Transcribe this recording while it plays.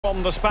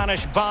From the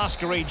Spanish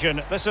Basque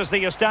region, this is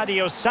the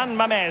Estadio San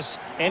Mamés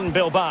in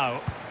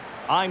Bilbao.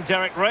 I'm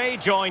Derek Ray,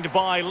 joined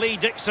by Lee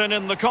Dixon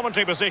in the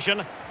commentary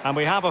position, and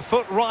we have a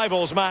foot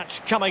rivals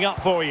match coming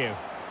up for you.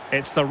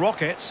 It's the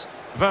Rockets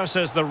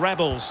versus the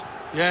Rebels.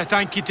 Yeah,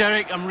 thank you,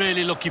 Derek. I'm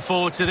really looking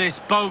forward to this.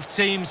 Both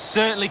teams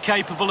certainly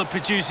capable of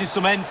producing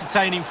some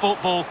entertaining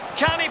football.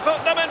 Can he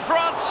put them in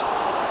front?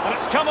 And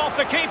it's come off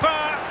the keeper.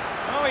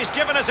 Oh, he's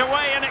given us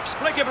away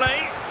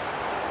inexplicably.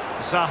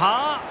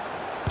 Zaha.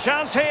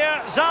 Chance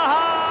here,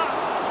 Zaha!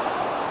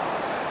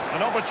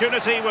 An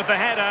opportunity with the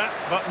header,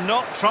 but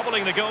not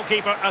troubling the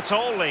goalkeeper at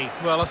all, Lee.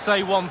 Well, I'll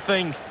say one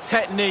thing,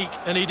 technique,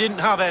 and he didn't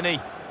have any.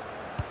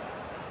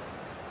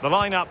 The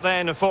lineup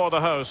then for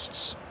the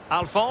hosts.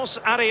 Alphonse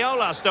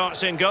Areola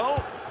starts in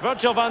goal.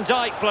 Virgil van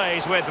Dijk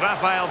plays with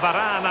Rafael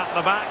Varane at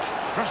the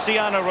back.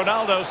 Cristiano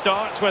Ronaldo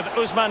starts with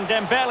Ousmane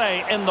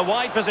Dembele in the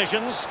wide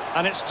positions.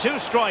 And it's two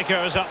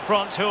strikers up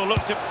front who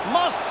look to...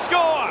 must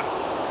score!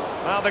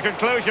 Well, the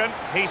conclusion,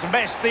 he's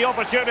missed the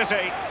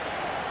opportunity.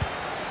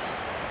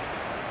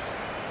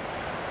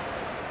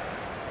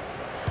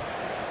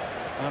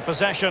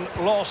 Possession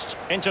lost,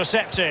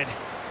 intercepted.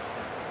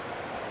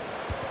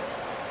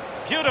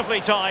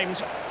 Beautifully timed.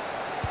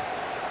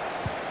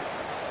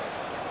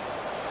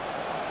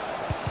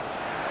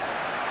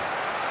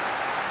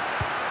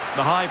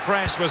 The high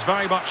press was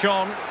very much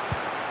on.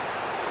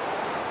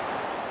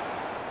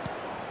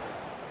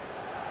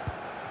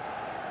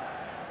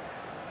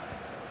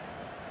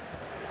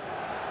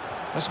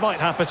 This might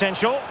have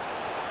potential.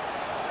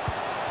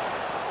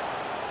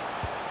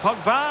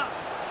 Pogba.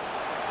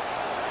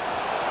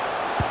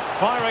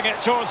 Firing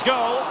it towards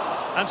goal.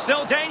 And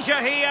still danger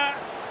here.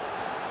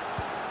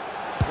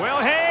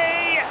 Will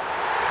he?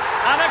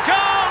 And a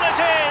goal it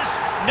is!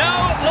 No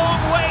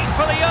long wait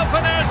for the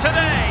opener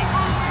today.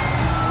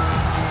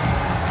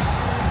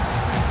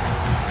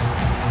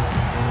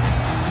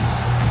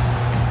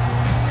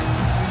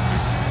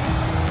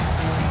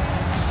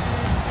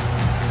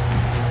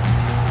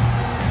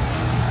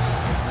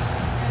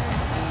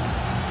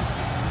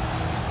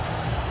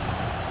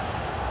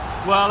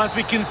 Well, as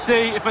we can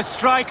see, if a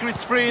striker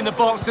is free in the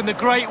box and the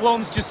great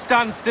ones just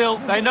stand still,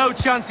 they know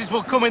chances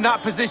will come in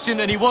that position,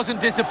 and he wasn't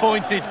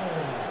disappointed.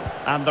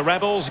 And the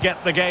Rebels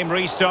get the game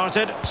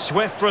restarted.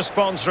 Swift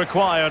response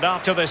required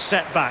after this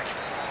setback.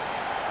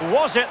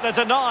 Was it the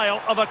denial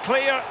of a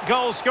clear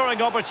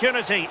goal-scoring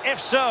opportunity?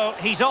 If so,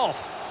 he's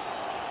off.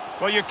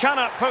 Well, you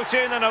cannot put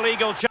in an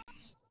illegal challenge.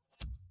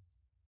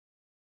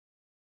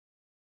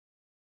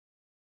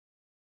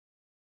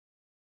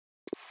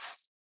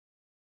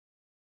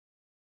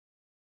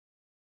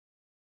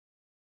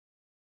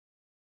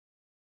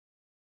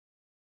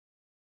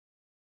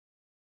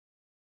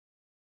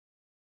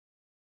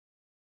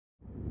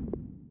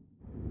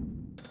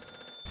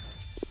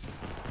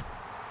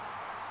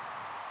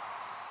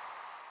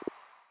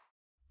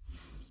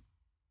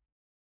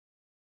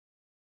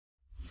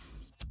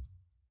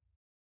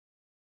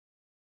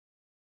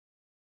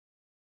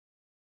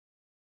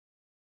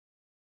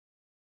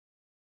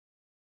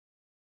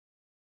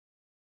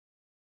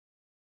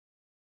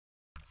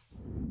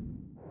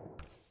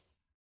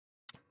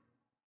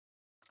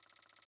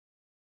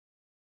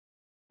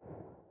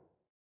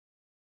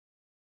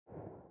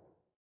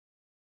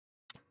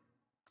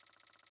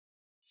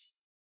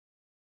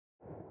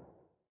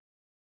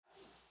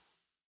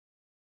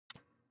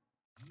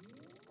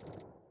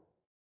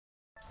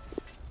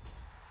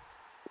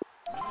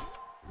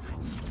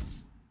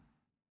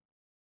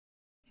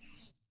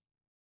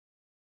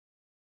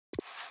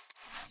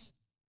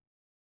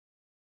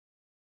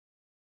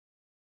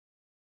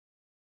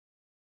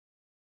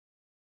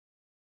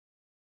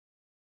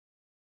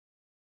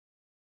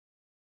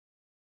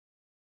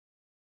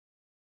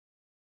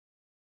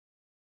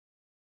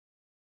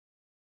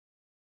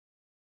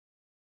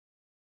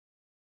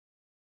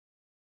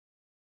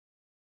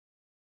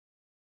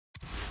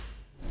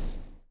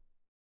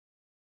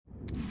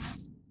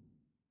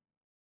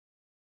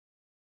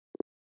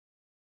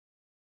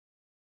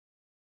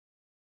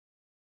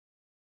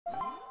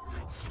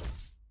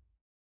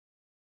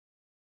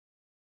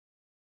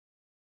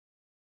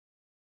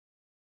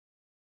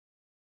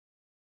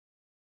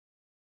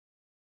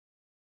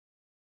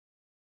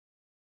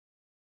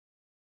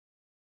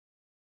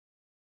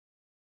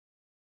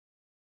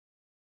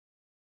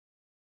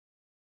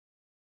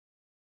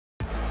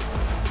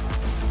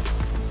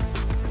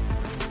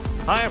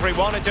 Hi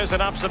everyone, it is an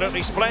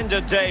absolutely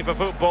splendid day for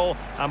football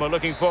and we're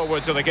looking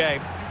forward to the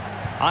game.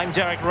 I'm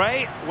Derek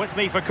Ray, with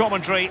me for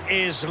commentary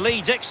is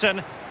Lee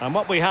Dixon, and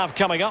what we have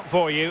coming up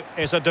for you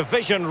is a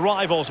division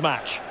rivals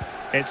match.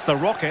 It's the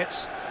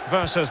Rockets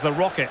versus the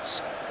Rockets.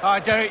 Hi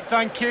Derek,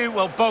 thank you.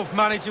 Well, both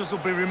managers will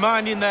be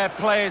reminding their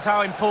players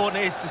how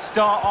important it is to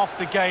start off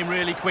the game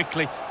really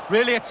quickly.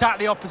 Really attack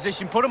the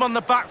opposition, put them on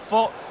the back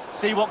foot,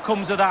 see what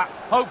comes of that.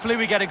 Hopefully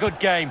we get a good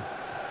game.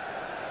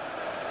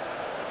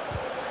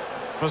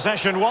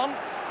 Possession one.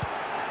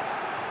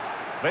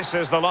 This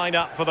is the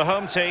lineup for the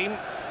home team.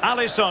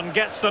 Alisson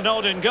gets the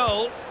nod in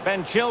goal.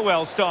 Ben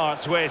Chilwell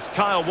starts with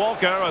Kyle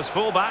Walker as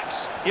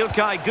fullbacks.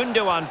 İlkay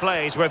Gündoğan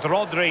plays with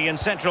Rodri in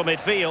central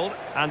midfield.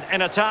 And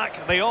in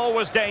attack, the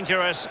always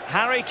dangerous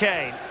Harry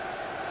Kane.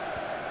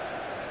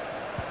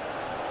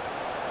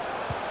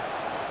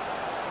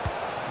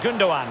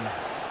 Gündoğan.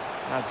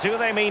 Now, do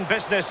they mean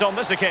business on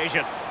this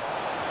occasion?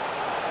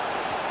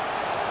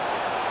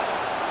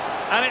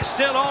 And it's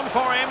still on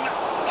for him.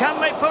 Can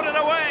they put it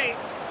away?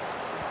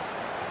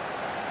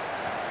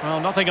 Well,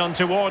 nothing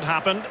untoward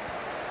happened.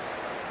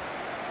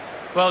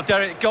 Well,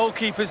 Derek,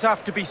 goalkeepers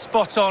have to be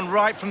spot on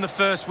right from the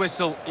first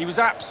whistle. He was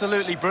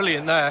absolutely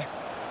brilliant there.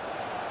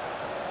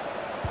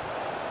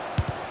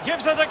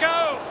 Gives it a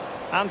go.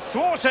 And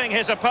thwarting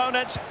his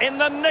opponent in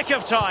the nick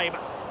of time.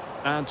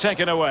 And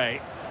taken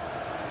away.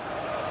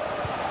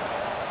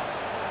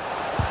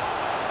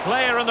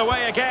 Player in the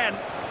way again.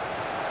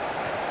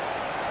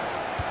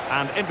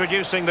 And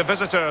introducing the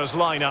visitors'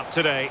 lineup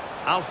today.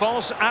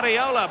 Alphonse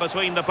Areola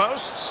between the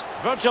posts.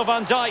 Virgil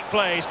van Dijk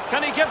plays.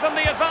 Can he give them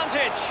the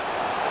advantage?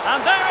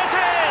 And there it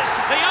is!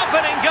 The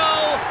opening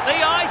goal,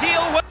 the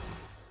ideal way.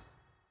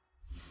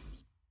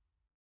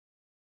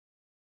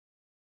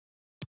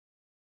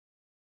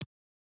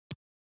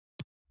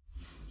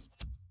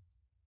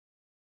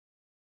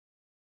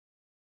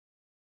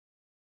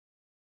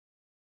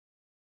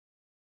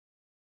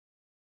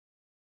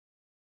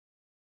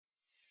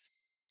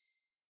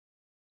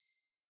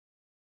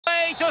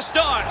 To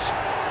start.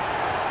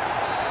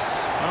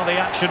 Well, the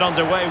action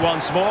underway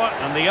once more,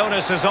 and the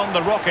onus is on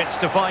the Rockets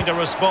to find a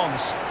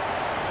response.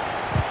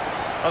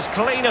 As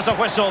clean as a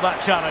whistle,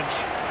 that challenge.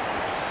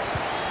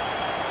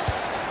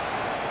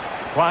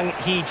 Hwang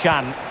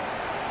Hee-chan.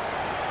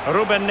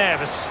 Ruben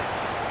Neves.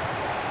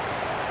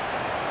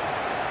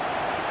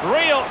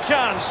 Real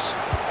chance.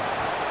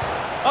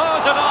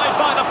 Oh, denied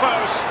by the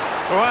post.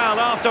 Well,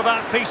 after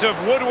that piece of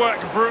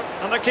woodwork,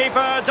 and the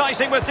keeper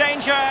dicing with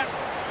danger.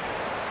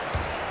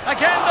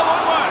 Again, the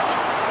woodwork.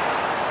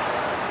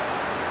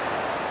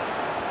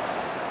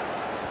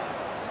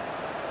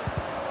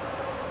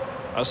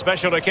 A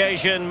special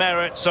occasion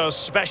merits a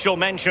special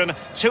mention.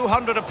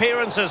 200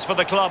 appearances for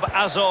the club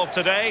as of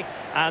today,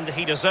 and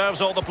he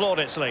deserves all the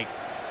plaudits, Lee.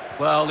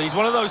 Well, he's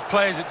one of those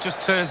players that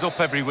just turns up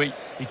every week.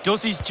 He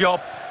does his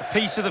job, a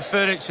piece of the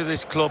furniture of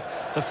this club.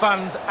 The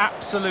fans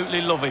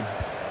absolutely love him.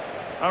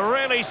 A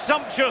really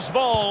sumptuous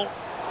ball.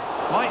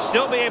 Might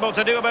still be able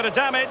to do a bit of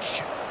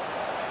damage.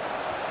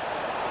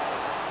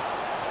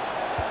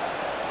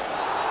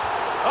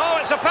 Oh,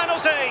 it's a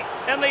penalty,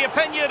 in the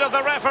opinion of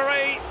the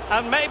referee,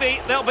 and maybe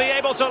they'll be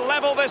able to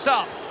level this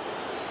up.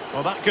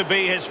 Well, that could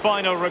be his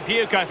final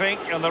rebuke, I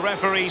think, and the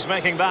referee's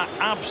making that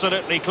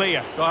absolutely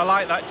clear. Well, I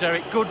like that,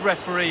 Derek. Good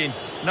refereeing.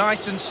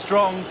 Nice and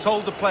strong,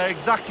 told the player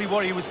exactly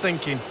what he was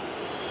thinking.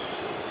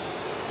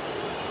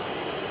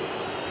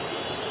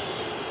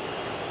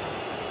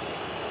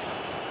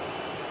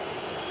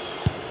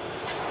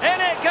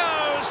 In it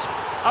goes!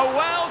 A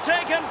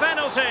well-taken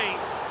penalty.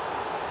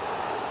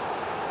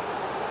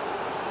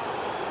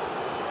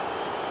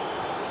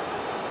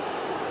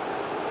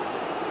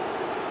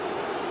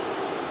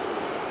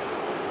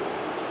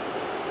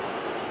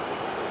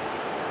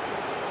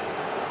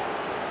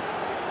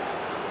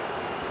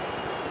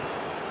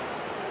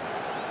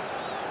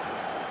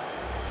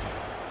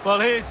 Well,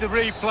 here's the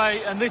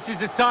replay, and this is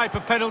the type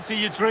of penalty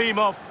you dream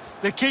of.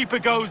 The keeper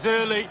goes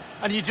early,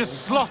 and you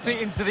just slot it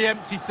into the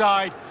empty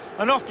side,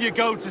 and off you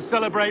go to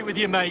celebrate with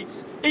your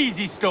mates.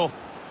 Easy stuff.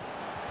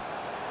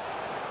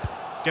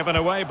 Given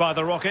away by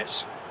the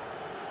Rockets.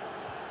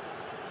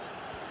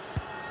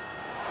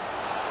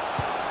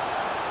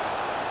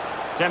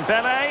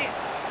 Dembele.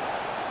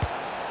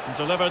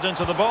 Delivered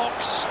into the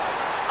box.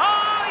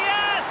 Oh,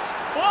 yes!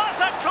 What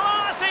a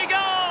classy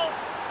goal!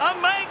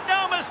 And make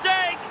no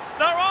mistake,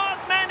 there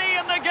aren't many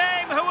in the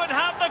game who would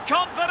have the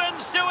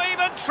confidence to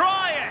even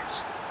try it.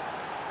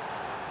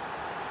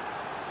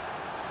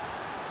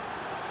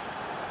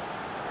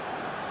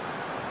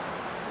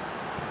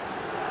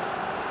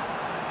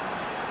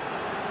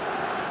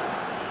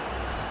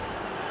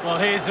 Well,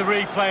 here's the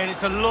replay, and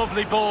it's a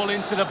lovely ball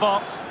into the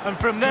box. And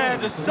from there,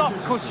 the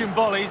soft cushion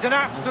volley is an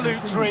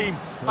absolute dream.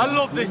 I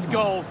love this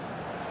goal.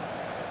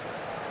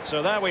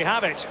 So there we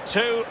have it,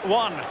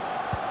 2-1.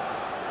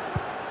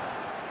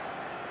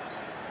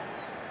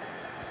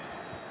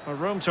 A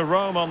room to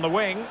roam on the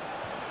wing.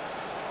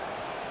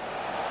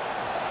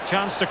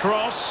 Chance to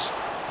cross.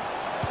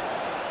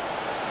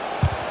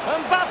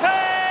 Mbappe!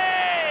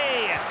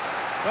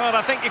 Well,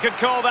 I think you could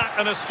call that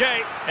an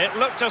escape. It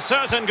looked a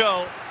certain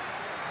goal.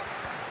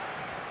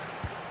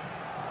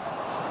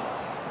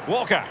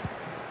 Walker.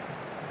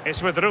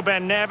 It's with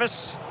Ruben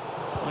Neves.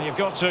 Well, you've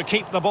got to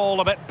keep the ball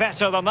a bit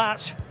better than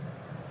that.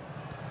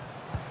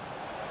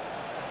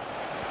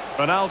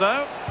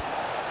 Ronaldo.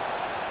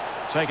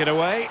 Take it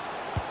away.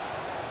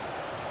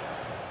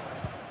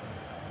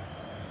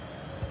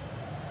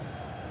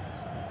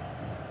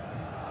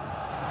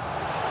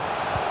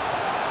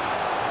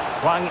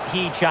 Hwang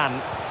Hee-chan.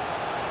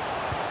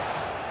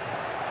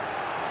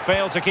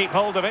 Failed to keep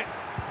hold of it.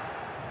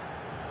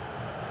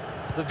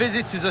 The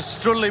visitors are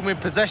struggling with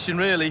possession,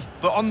 really,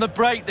 but on the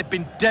break they've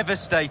been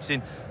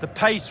devastating. The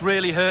pace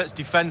really hurts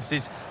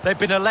defences. They've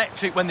been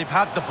electric when they've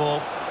had the ball.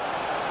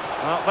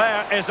 Well,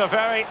 there is a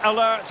very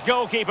alert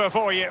goalkeeper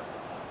for you.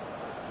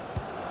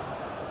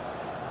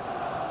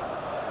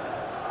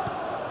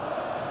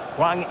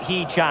 Wang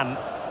Hee-chan.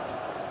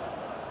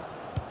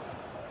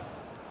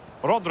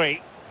 Rodri.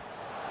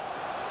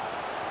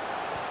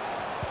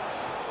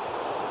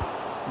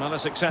 Well, a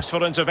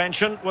successful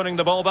intervention, winning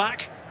the ball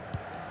back.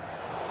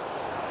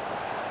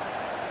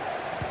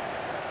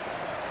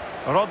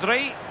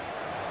 Rodri.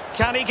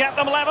 Can he get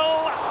them level?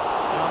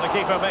 Well, the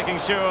keeper making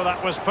sure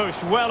that was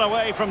pushed well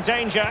away from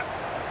danger.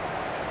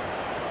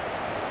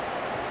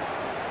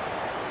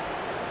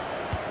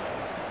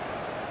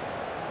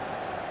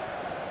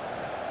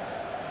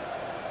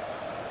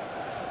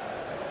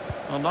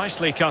 Well,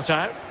 nicely cut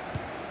out.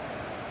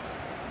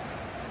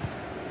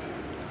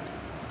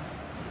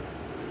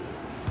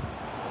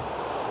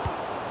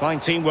 Fine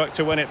teamwork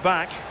to win it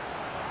back.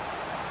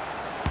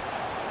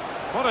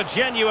 What a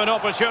genuine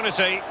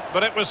opportunity,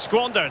 but it was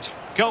squandered.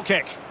 Goal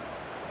kick.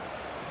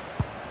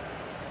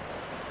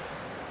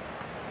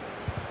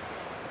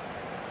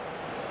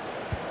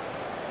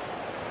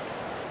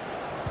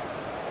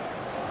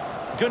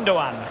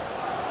 Gundogan.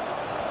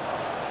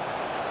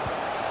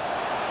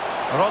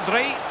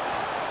 Rodri.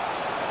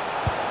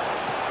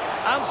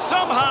 And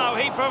somehow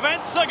he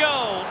prevents a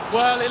goal.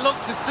 Well, it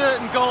looked a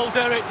certain goal,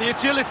 Derek. The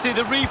agility,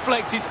 the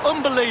reflex is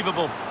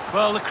unbelievable.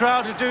 Well, the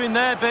crowd are doing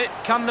their bit.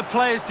 Can the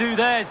players do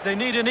theirs? They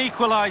need an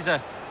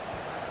equaliser.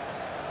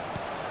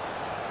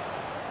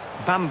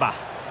 Bamba.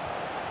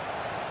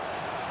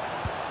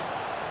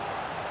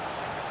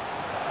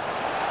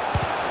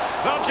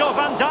 Virgil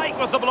van Dijk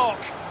with the block.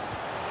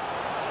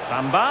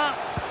 Bamba.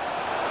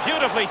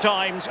 Beautifully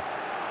timed.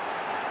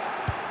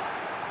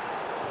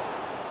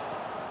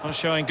 Well,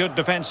 showing good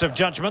defensive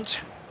judgment.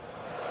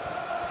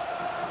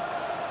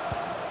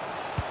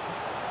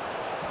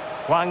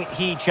 Wang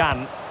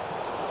Hee-chan.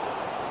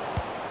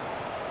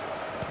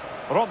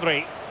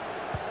 Rodri.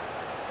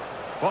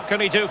 What can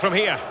he do from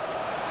here?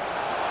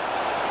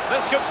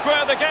 This could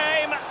square the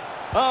game.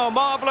 Oh,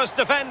 marvellous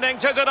defending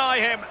to deny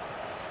him.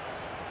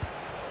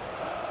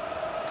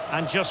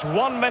 And just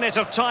 1 minute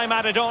of time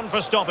added on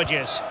for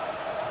stoppages.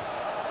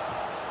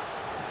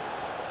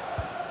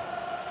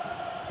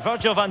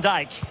 Virgil van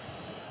Dijk.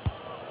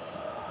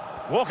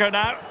 Walker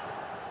now.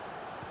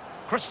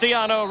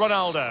 Cristiano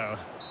Ronaldo.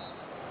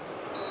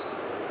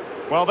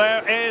 Well,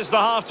 there is the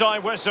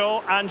half-time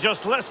whistle, and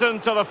just listen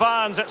to the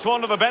fans. It's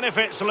one of the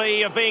benefits,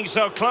 Lee, of being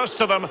so close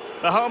to them.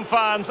 The home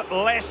fans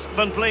less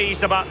than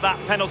pleased about that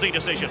penalty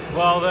decision.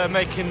 Well, they're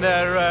making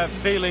their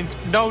feelings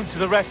known to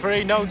the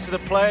referee, known to the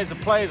players. The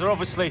players are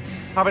obviously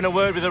having a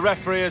word with the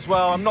referee as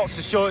well. I'm not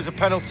so sure it's a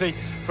penalty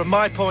from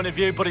my point of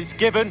view, but it's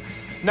given.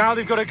 Now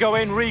they've got to go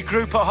in,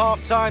 regroup at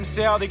half-time,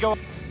 see how they go.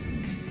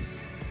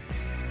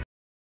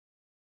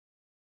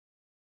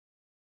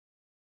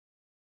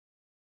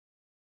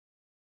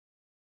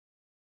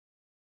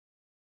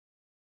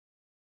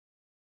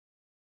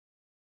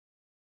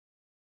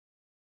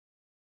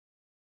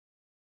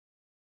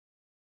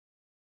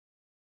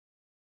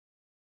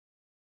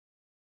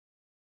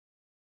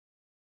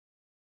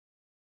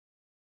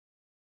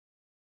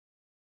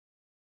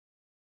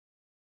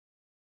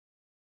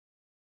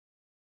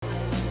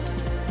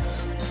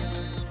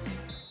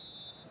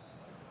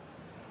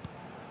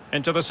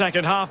 Into the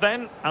second half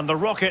then, and the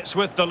Rockets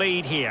with the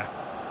lead here.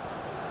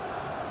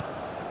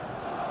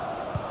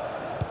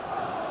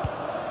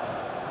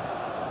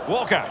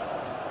 Walker.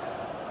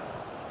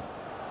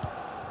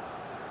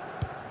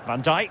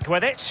 Van Dijk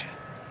with it.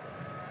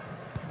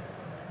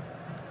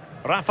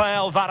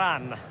 Rafael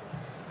Varane.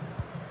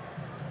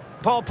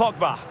 Paul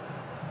Pogba.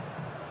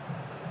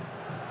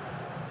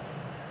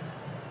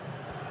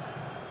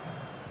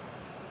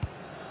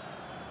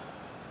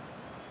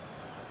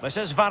 This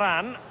is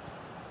Varane.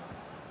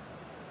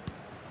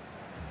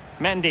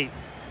 Mendy.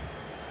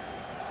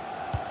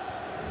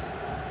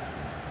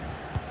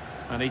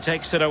 And he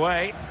takes it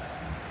away.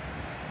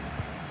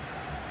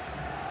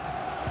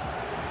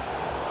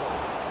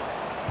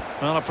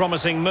 Well, a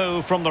promising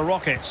move from the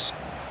Rockets.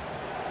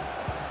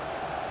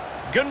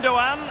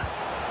 Gundogan.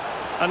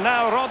 And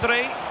now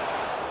Rodri.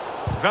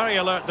 Very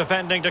alert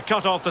defending to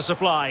cut off the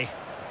supply.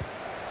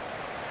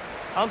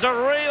 Under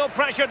real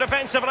pressure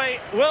defensively.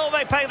 Will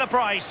they pay the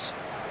price?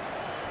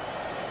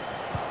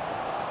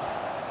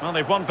 Well,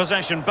 they've won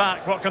possession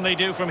back. What can they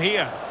do from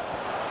here?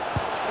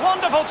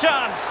 Wonderful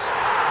chance.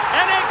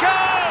 And it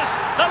goes!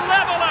 The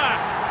leveller!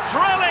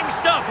 Thrilling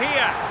stuff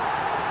here.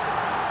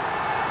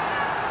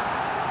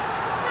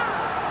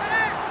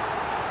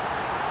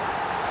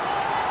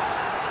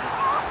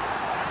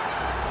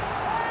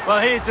 Well,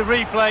 here's the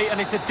replay,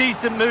 and it's a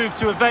decent move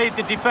to evade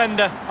the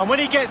defender. And when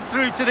he gets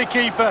through to the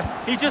keeper,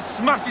 he just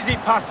smashes it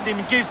past him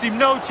and gives him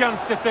no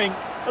chance to think.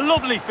 A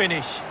lovely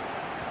finish.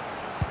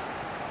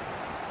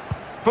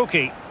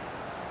 Pukki.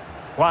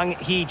 Wang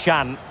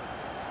Hee-chan.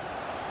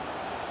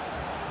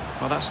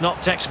 Well, that's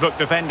not textbook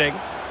defending.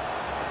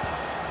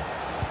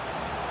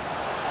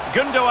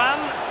 Gundogan.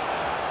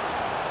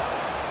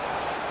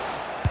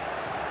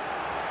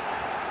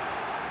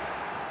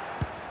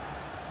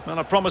 Well,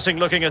 a promising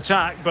looking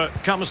attack, but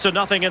comes to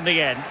nothing in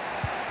the end.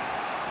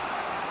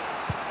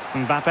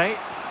 Mbappe.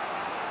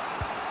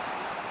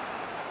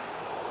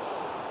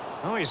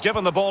 Oh, he's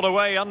given the ball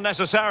away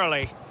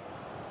unnecessarily.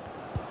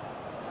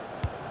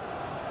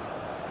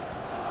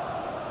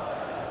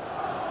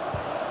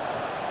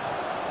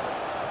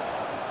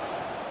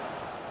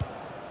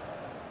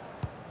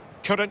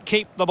 Couldn't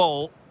keep the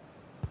ball.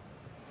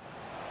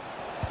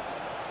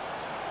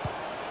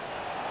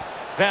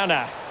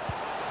 Werner.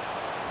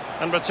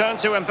 And return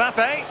to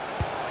Mbappe.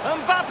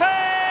 Mbappe!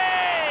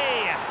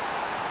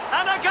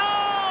 And a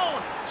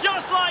goal!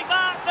 Just like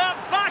that,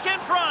 they're back in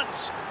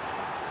front.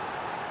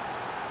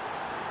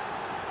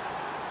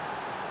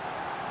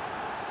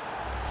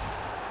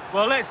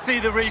 Well, let's see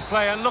the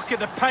replay and look at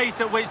the pace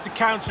at which the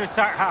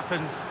counter-attack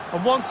happens.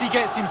 And once he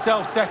gets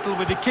himself settled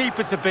with the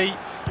keeper to beat,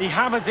 he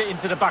hammers it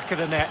into the back of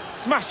the net.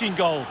 Smashing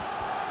goal.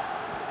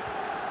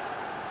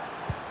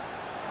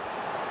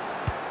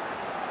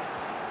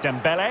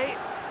 Dembele.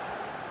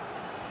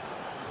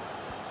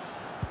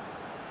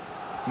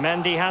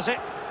 Mendy has it.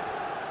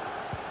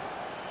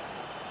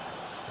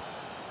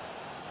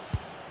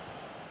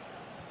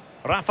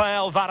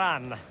 Rafael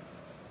Varane.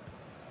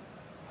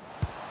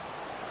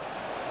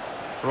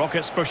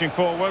 Rockets pushing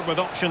forward with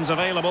options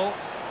available.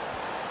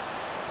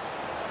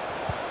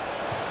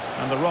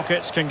 And the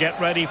Rockets can get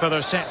ready for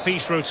their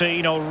set-piece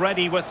routine,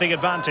 already with the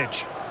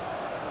advantage.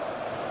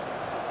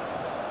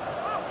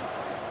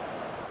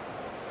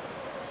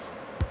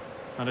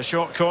 And a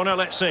short corner,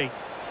 let's see.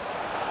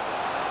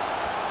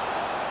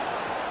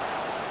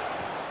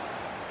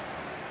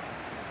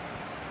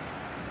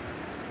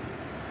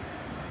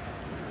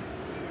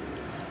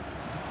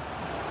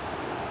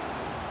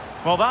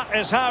 Well, that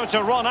is how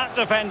to run at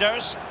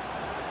defenders.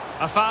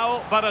 A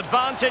foul, but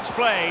advantage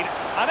played.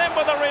 And in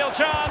with a real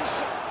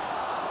chance.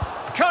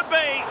 Could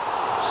be.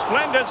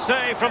 Splendid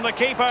save from the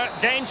keeper.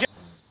 Danger.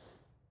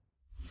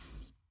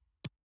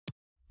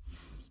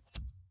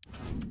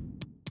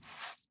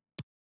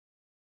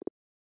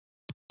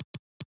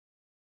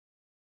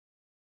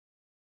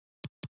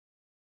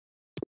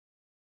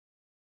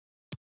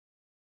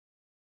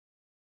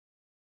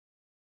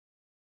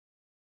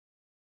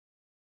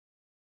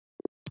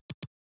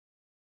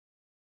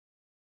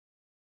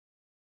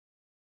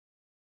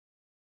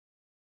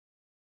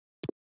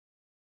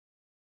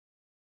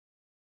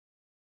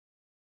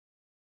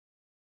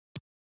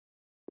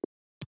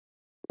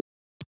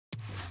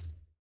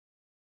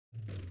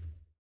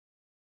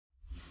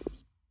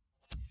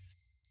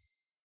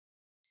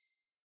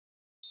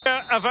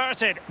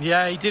 Averted.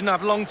 Yeah, he didn't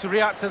have long to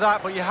react to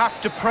that, but you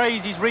have to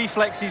praise his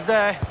reflexes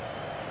there.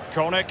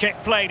 Corner kick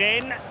played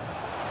in.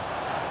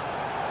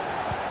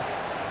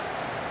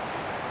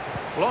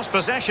 Lost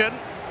possession.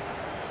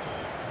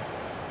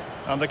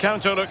 And the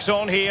counter looks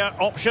on here.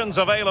 Options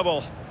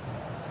available.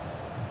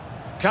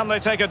 Can they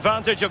take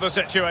advantage of the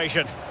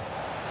situation?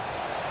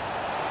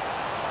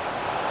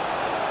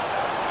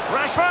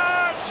 Rashford!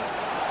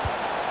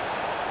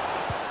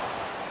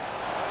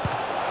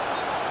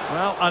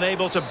 Well,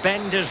 unable to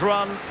bend his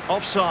run.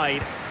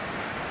 Offside.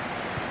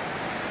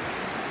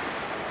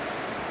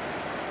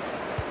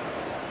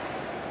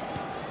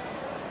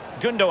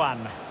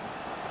 Gundogan.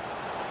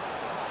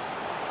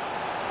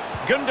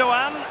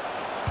 Gundogan.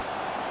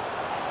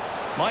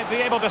 Might be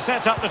able to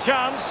set up the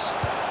chance.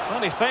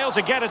 Well, he failed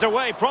to get it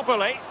away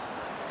properly.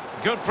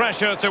 Good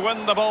pressure to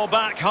win the ball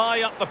back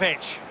high up the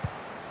pitch.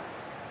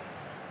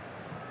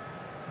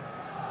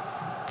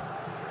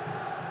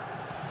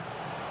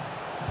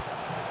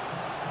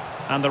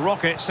 And the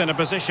Rockets in a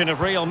position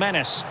of real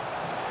menace.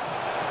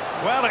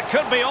 Well, it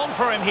could be on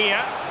for him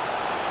here.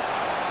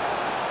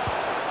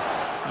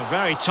 A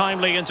very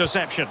timely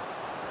interception.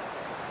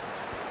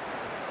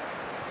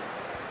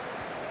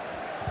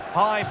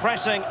 High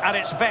pressing at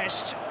its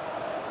best.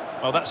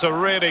 Well, that's a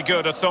really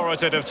good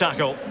authoritative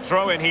tackle.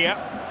 Throw in here.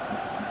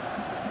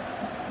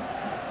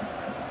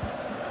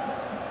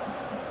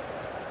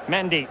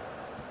 Mendy.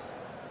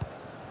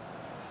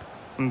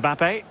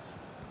 Mbappe.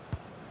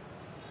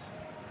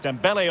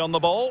 Dembele on the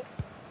ball.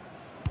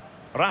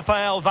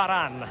 Rafael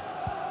Varane.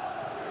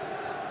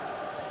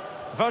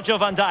 Virgil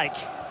van Dijk.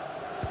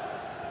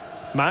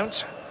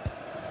 Mount.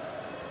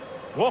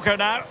 Walker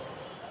now.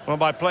 Well,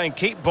 by playing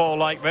keep ball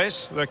like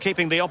this, they're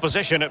keeping the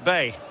opposition at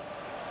bay.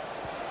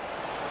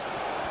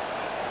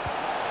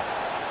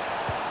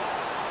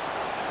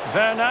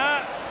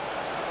 Werner.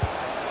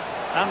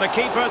 And the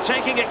keeper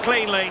taking it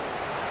cleanly.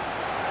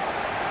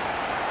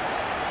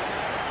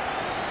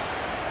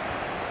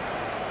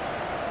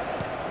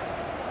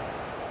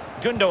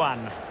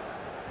 Gundogan.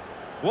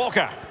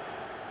 Walker.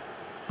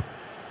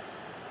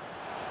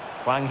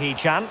 Wang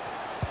Hee-chan.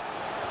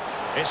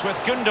 It's with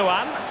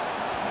Gundogan.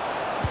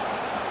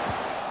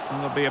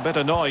 And they'll be a bit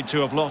annoyed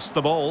to have lost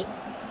the ball.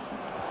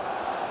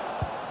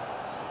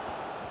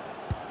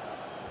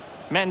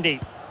 Mendy.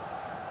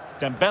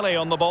 Dembele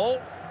on the ball.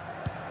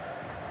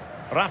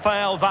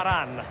 Rafael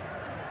Varane.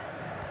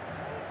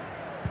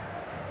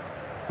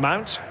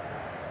 Mount.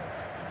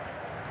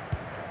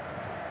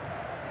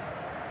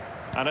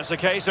 And it's a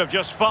case of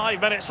just 5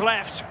 minutes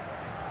left.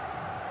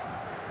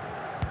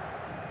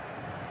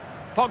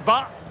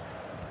 Pogba.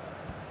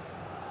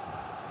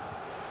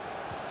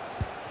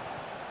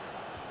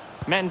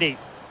 Mendy.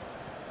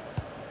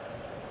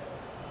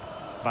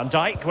 Van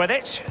Dijk with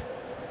it.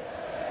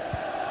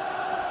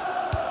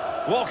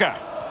 Walker.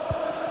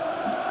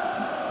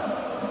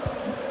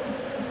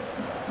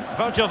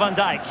 Virgil van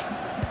Dijk.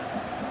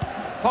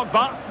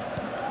 Pogba.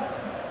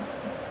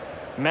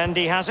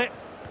 Mendy has it.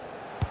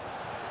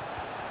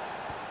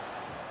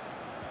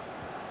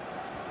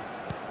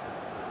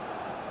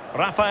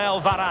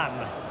 Rafael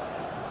Varane.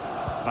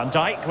 Van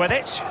Dijk with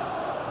it.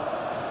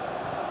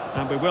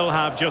 And we will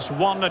have just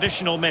one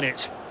additional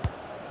minute.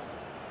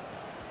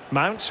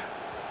 Mount.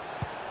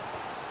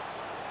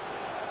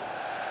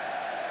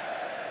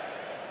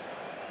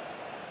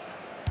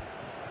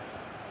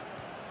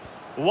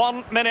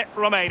 One minute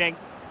remaining.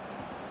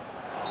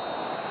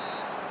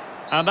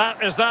 And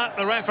that is that.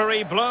 The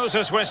referee blows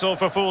his whistle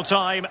for full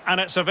time, and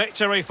it's a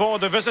victory for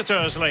the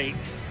Visitors' League.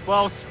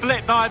 Well,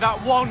 split by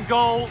that one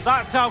goal.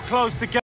 That's how close the game